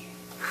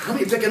 How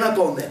many picking up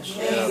on this?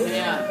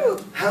 Amen.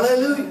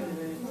 Hallelujah.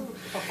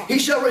 He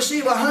shall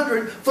receive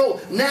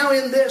 100-fold. Now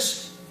in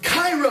this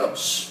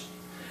Kairos,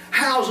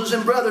 houses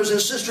and brothers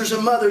and sisters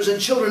and mothers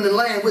and children and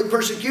land with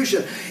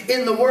persecution,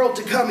 in the world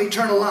to come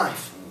eternal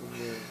life.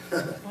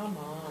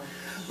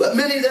 But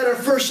many that are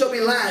first shall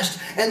be last,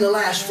 and the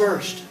last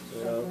first.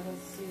 Yeah.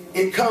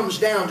 It comes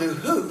down to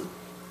who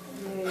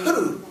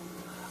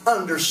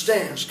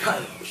understands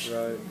Kairos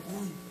Right.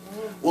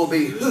 will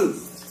be who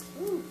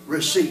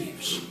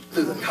receives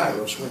through the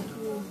Kairos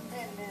window.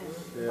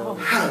 Yeah.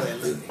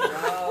 Hallelujah.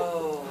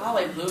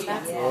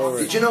 Hallelujah.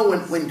 Glory. Did you know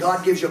when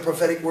God gives you a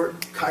prophetic word,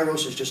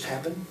 Kairos has just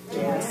happened?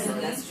 Yes.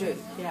 That's true.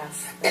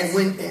 Yes.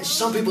 And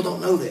some people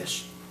don't know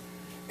this.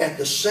 At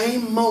the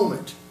same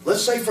moment,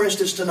 let's say for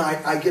instance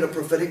tonight I get a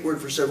prophetic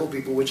word for several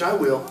people, which I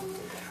will,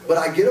 but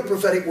I get a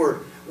prophetic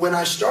word. When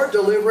I start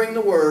delivering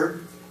the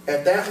word,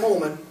 at that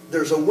moment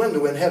there's a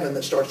window in heaven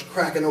that starts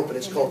cracking open.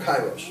 It's called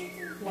Kairos.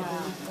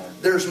 Wow.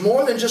 There's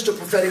more than just a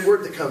prophetic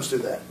word that comes through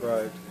that.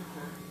 Right.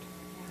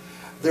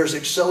 There's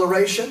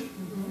acceleration.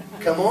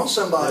 Come on,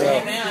 somebody.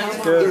 Yeah.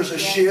 Amen. Good. There's a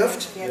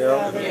shift.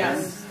 Yeah.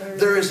 Yes.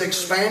 There is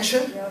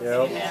expansion.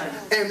 Yeah.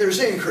 And there's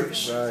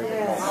increase. Right.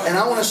 And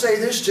I want to say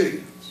this to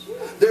you.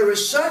 There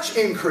is such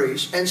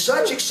increase and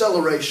such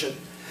acceleration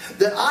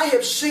that I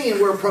have seen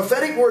where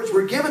prophetic words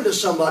were given to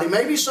somebody.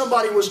 Maybe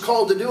somebody was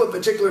called to do a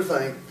particular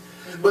thing,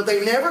 but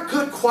they never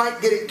could quite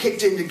get it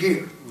kicked into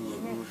gear.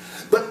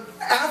 But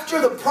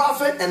after the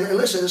prophet, and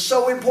listen, it's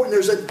so important,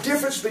 there's a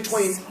difference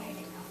between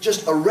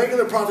just a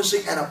regular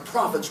prophecy and a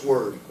prophet's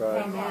word.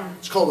 Right.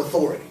 It's called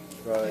authority.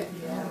 Right.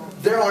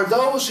 There are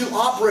those who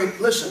operate,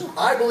 listen,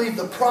 I believe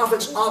the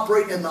prophets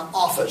operate in the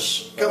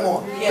office. Come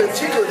on.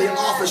 Particularly the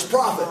office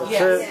prophet.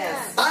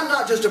 Yes. I'm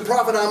not just a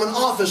prophet, I'm an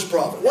office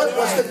prophet.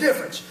 What's the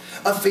difference?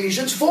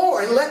 Ephesians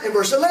 4 in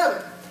verse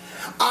 11.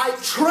 I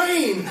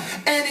train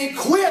and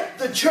equip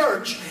the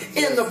church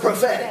in the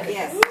prophetic.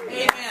 Yes.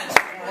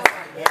 Amen.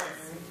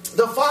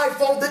 The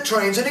fivefold that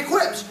trains and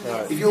equips.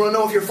 Right. If you want to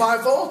know if you're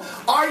fivefold,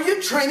 are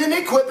you training and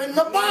equipping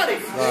the body?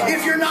 Right.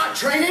 If you're not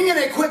training and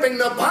equipping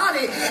the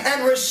body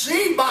and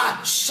received by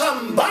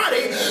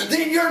somebody,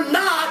 then you're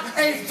not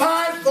a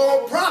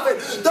fivefold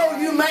prophet. Though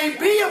you may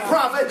be a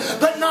prophet,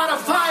 but not a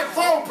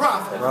fivefold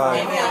prophet.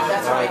 Right. Amen.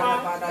 That's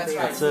right. That's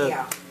right. That's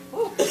it.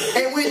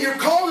 And when you're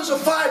called as a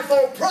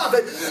fivefold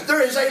prophet,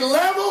 there is a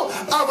level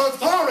of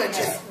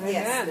authority.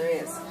 Yes, there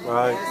is.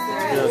 Right.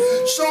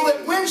 Yes. So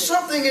that when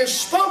something is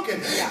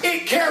spoken,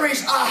 it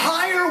carries a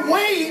higher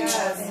weight,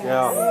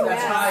 Yeah.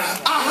 That's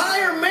right. a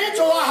higher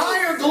mantle, a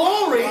higher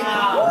glory, Come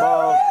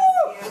on.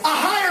 a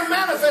higher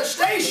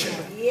manifestation.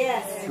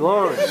 Yes.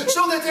 Glory.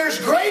 So that there's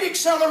great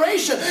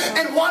acceleration.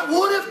 And what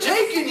would have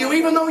taken you,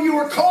 even though you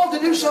were called to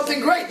do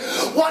something great,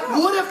 what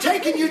would have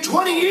taken you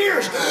 20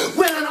 years,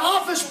 when an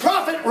office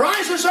prophet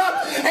rises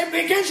up and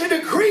begins to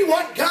decree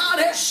what God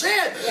has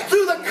said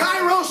through the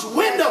Kairos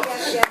window,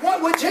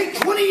 what would take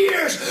 20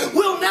 years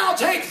will now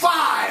take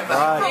 5.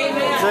 Right.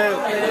 That's it.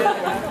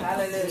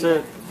 Hallelujah. That's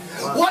it.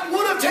 What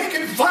would have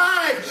taken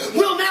 5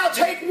 will now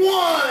take 1.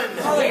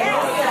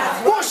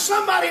 Boy,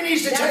 somebody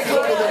needs to take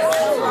hold of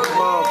this.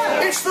 Come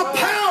on. It's the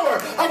power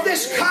of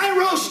this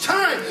Kairos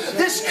time,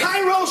 this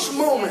Kairos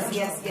moment.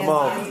 Yes. Come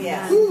on.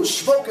 Yes. Ooh,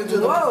 spoken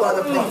to by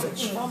the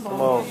prophets. Come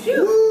on.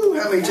 Ooh,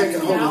 how many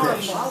taking hold of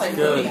this?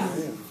 Hallelujah.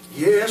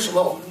 Yes,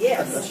 Lord.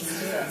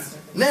 Yes.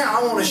 Now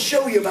I want to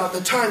show you about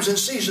the times and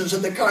seasons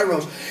of the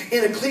Kairos.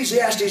 In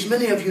Ecclesiastes,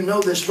 many of you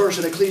know this verse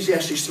in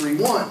Ecclesiastes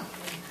 3:1,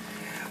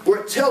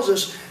 where it tells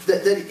us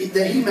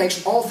that He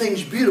makes all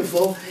things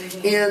beautiful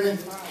in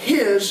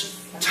His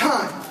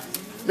time.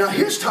 Now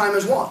His time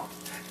is what?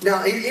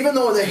 Now, even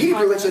though in the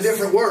Hebrew it's a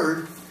different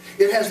word,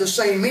 it has the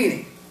same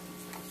meaning.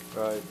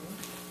 Right.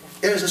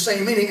 It has the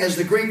same meaning as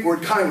the Greek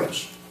word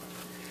Kairos.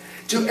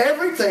 To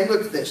everything,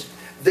 look at this,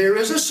 there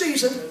is a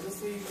season.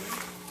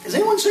 Has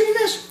anyone seen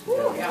this?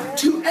 Yeah.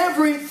 To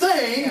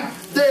everything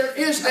there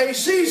is a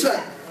season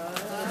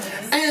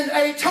and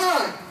a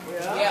time.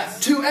 Yes.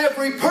 To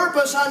every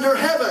purpose under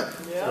heaven.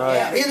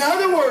 Right. In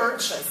other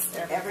words,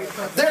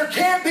 there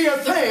can't be a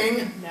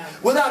thing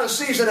without a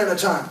season and a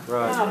time.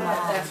 Right.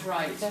 That's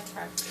right. That's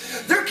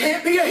right. There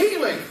can't be a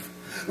healing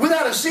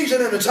without a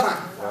season and a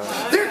time.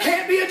 There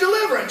can't be a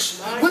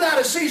deliverance without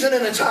a season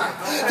and a time.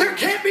 There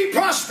can't be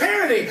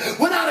prosperity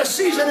without a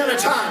season and a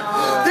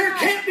time. There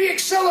can't be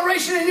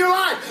acceleration in your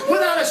life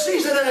without a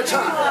season and a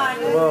time.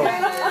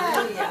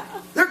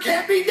 There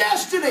can't be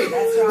destiny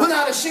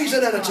without a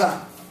season and a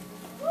time.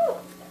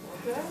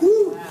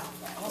 Woo.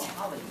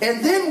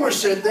 And then we're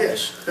said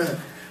this,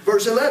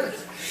 verse 11.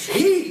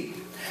 He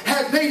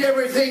hath made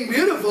everything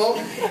beautiful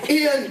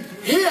in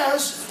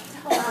His.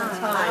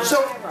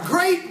 So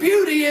great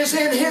beauty is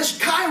in His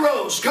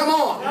Kairos. Come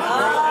on.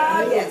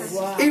 Yes.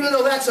 Even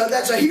though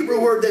that's a Hebrew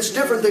word that's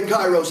different than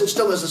Kairos, it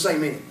still has the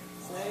same meaning.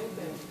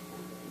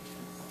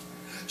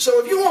 So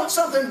if you want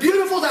something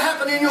beautiful to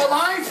happen in your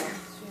life,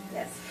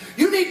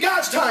 you need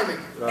God's timing.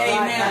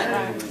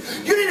 Amen.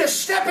 You need to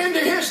step into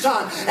His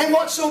time. And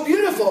what's so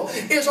beautiful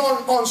is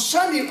on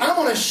Sunday, I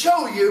want to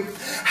show you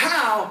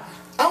how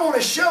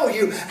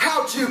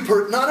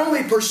to not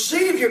only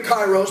perceive your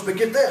Kairos, but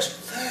get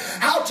this,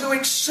 how to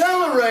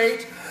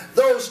accelerate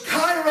those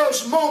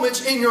Kairos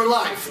moments in your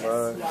life.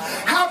 Right.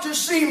 How to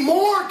see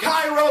more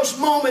Kairos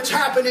moments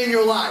happen in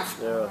your life.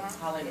 Yeah.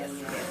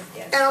 Hallelujah.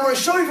 And I'm going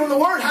to show you from the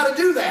Word how to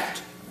do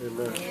that.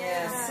 Amen.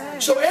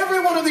 Yes. So every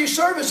one of these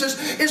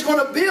services is going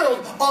to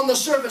build on the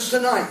service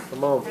tonight.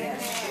 Come on.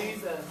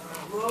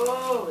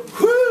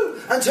 Woo!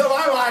 Until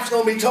our life's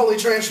going to be totally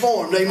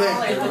transformed.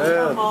 Amen.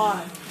 Amen.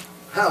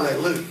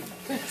 Hallelujah.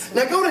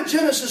 Now go to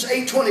Genesis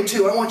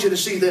 8:22. I want you to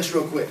see this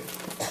real quick.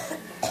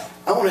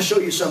 I want to show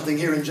you something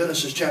here in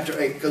Genesis chapter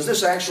 8, because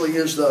this actually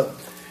is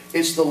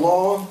the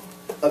law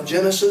of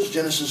Genesis,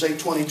 Genesis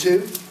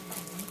 8:22.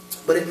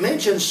 But it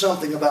mentions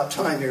something about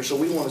time here, so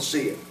we want to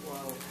see it.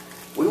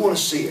 We want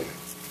to see it.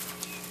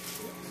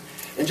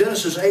 In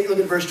Genesis 8, look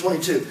at verse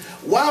 22.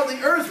 While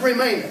the earth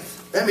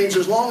remaineth, that means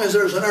as long as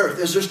there's an earth.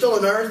 Is there still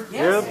an earth?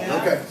 Yep.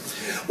 Okay.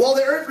 While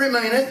the earth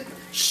remaineth,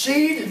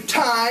 seed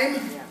time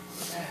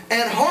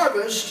and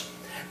harvest,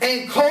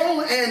 and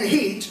cold and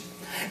heat,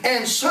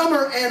 and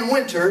summer and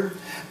winter,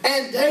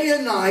 and day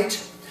and night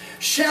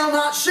shall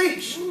not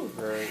cease.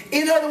 Right.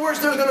 In other words,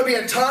 there's going to be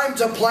a time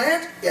to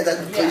plant, that's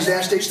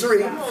Ecclesiastes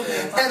 3,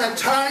 and a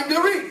time to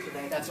reap.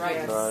 That's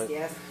right. Right.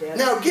 Yes. Yes.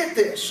 Now get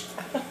this.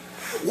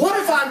 What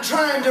if I'm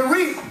trying to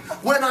reap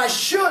when I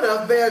should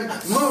have been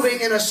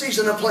moving in a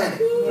season of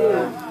planting?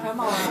 Come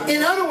on.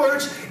 In other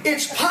words,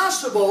 it's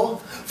possible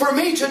for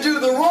me to do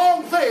the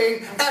wrong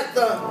thing at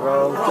the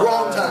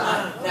wrong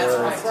time.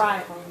 That's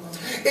right.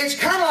 It's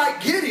kind of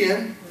like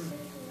Gideon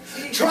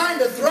trying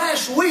to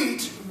thrash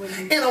wheat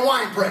in a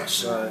wine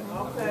press. Right.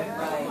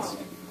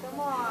 Come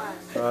on.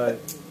 Right.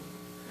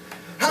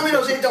 How many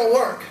knows it don't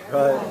work?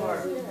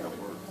 Right.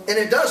 And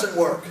it doesn't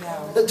work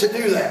to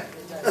do that.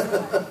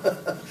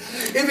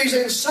 If he's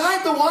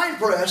inside the wine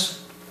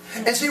press,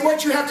 and see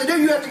what you have to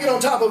do, you have to get on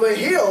top of a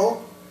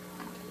hill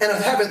and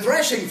have a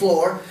threshing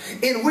floor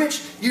in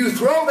which you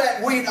throw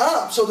that wheat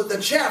up so that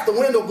the chaff, the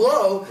wind will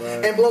blow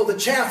and blow the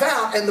chaff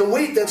out, and the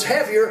wheat that's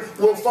heavier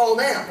will fall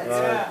down.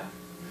 Right.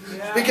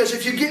 Because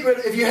if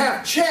you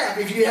have chaff,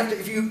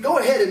 if you go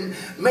ahead and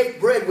make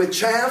bread with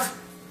chaff,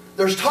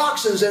 there's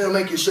toxins that will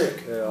make you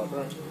sick. Yeah.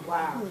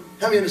 Wow.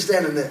 How many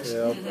understanding this?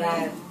 Yeah.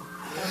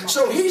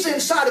 So he's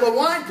inside of a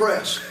wine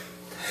press,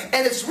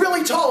 and it's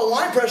really tall. The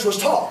wine press was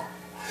tall,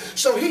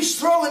 so he's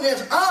throwing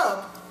it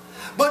up,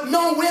 but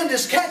no wind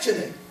is catching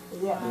it.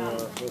 Yeah.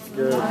 That's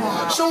good.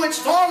 So it's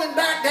falling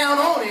back down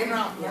on him,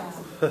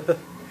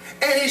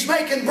 and he's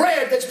making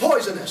bread that's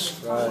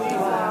poisonous. Right.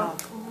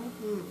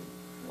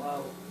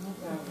 Wow.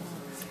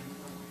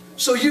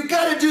 So you've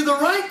got to do the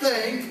right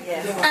thing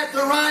at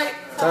the right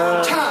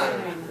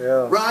time.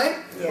 Yeah. Right?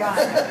 Yeah.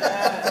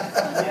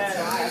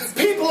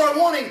 People are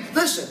wanting,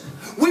 listen,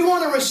 we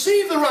want to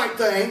receive the right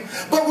thing,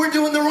 but we're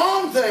doing the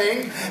wrong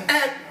thing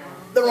at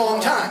the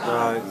wrong time.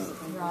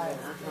 Right.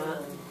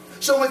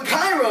 So with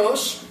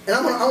Kairos, and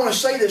I want to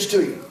say this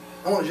to you.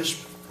 I want to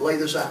just lay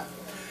this out.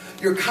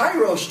 Your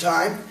Kairos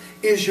time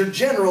is your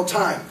general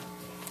time.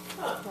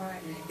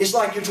 It's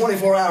like your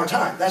 24-hour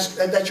time. That's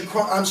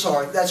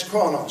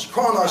Chronos.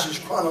 Chronos is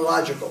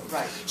chronological.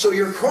 Right. So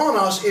your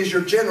Chronos is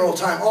your general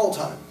time, all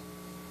time.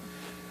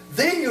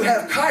 Then you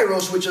have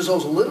Kairos, which is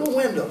those little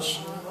windows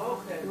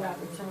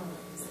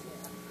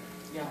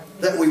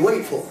that we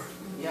wait for,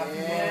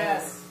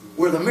 Yes.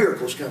 where the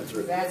miracles come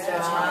through. That's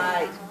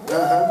right.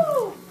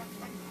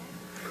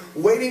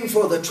 Waiting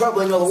for the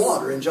troubling of the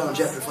water in John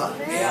chapter 5.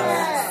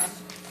 Yes.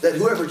 That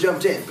whoever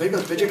jumped in,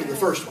 particularly the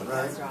first one,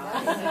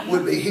 right,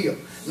 would be healed.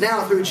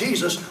 Now through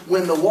Jesus,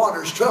 when the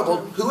water's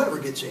troubled, whoever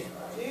gets in.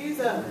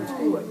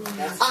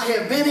 I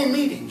have been in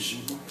meetings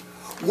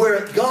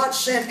where God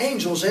sent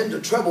angels in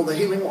to trouble the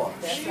healing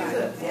waters.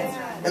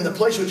 And the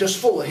place was just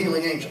full of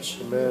healing angels.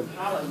 Amen.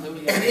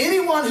 And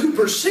anyone who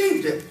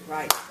perceived it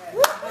Right.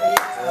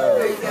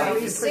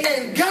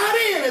 and got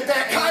in at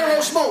that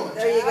Kairos moment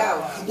There you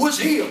go. was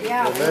healed.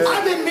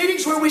 I've been in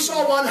meetings where we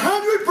saw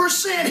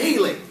 100%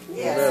 healing.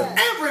 Yes.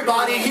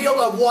 Everybody healed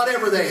of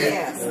whatever they had.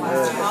 Yes.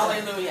 Wow.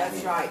 Hallelujah.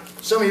 That's right.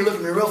 Some of you look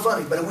at me real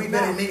funny, but we've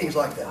been in meetings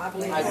like I that.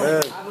 believe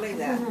Amen. that. I believe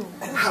that.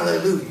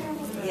 Hallelujah.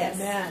 Yes.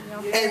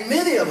 And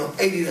many of them,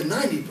 80 to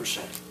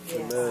 90%.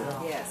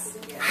 Yes.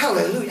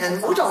 Hallelujah.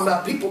 And we're talking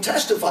about people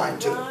testifying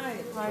to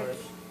it.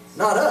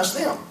 Not us,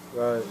 them.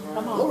 Right.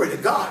 Glory to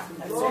God.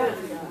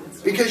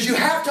 Because you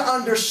have to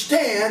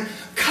understand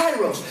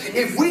Kairos.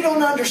 If we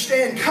don't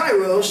understand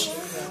Kairos,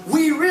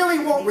 we really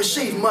won't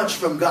receive much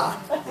from God.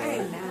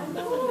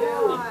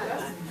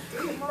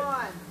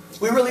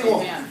 We really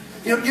won't.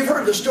 You know, you've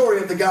heard the story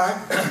of the guy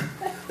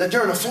that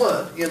during a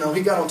flood, you know,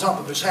 he got on top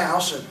of his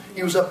house and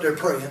he was up there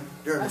praying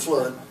during the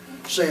flood,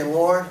 saying,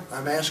 Lord,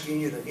 I'm asking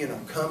you to, you know,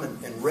 come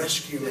and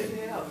rescue me.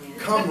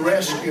 Come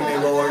rescue me,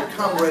 Lord.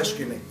 Come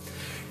rescue me.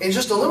 In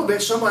just a little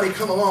bit, somebody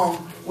come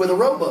along with a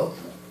rowboat.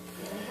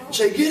 And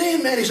say, get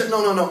in, man. He said,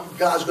 no,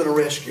 God's going to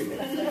rescue me.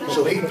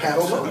 So he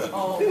paddles over.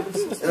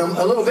 And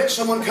a little bit,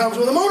 someone comes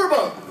with a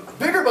motorboat, a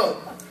bigger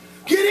boat.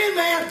 Get in,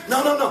 man.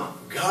 No.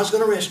 God's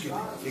going to rescue me.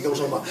 He goes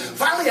on by.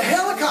 Finally, a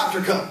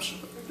helicopter comes.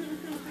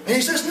 And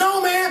he says,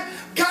 no, man,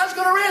 God's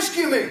going to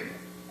rescue me.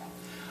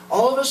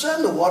 All of a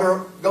sudden, the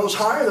water goes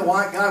higher. The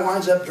white guy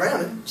winds up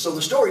drowning. So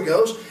the story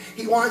goes,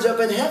 he winds up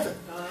in heaven.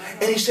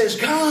 And he says,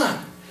 God,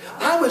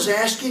 I was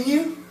asking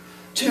you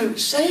to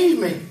save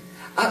me.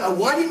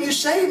 Why didn't you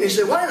save me? He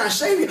said, why didn't I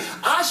save you?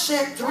 I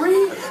sent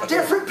 3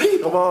 different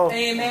people. Come on.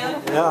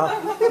 Amen.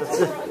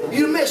 Yeah.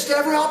 You missed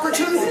every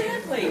opportunity.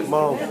 Come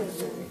on.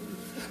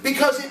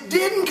 Because it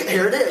didn't,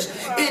 here it is,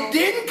 it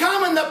didn't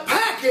come in the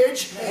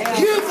package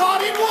you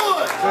thought it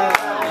would.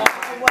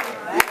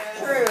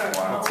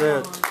 That's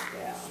it.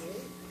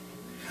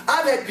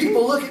 I've had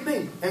people look at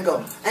me and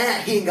go,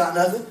 he ain't got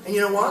nothing. And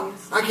you know what?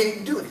 I can't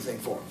even do anything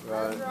for him.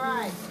 Right.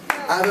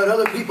 I've had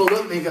other people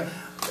look at me and go,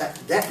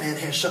 that man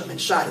has something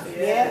inside of him.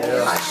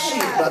 Yeah. I see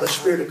it by the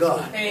Spirit of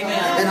God.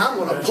 Amen. And I'm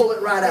going to pull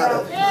it right out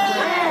of him.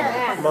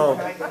 Come on.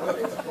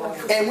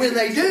 And when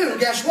they do,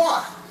 guess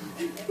what?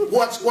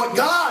 What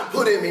God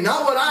put in me,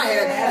 not what I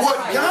had, what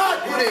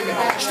God put in me,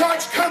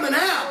 starts coming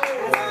out.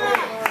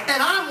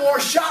 And I'm more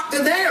shocked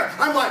than they are.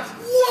 I'm like,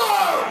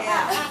 whoa!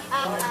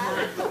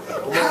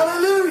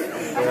 Hallelujah.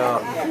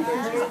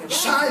 Yeah.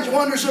 Signs,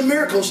 wonders, and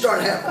miracles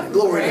start happening.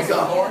 Glory to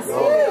God.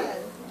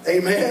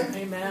 Amen.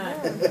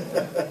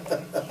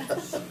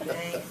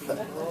 Thank you,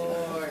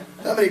 Lord.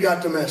 How many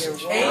got the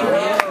message?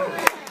 Amen.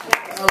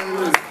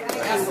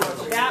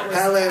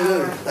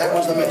 Hallelujah. That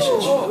was the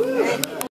message.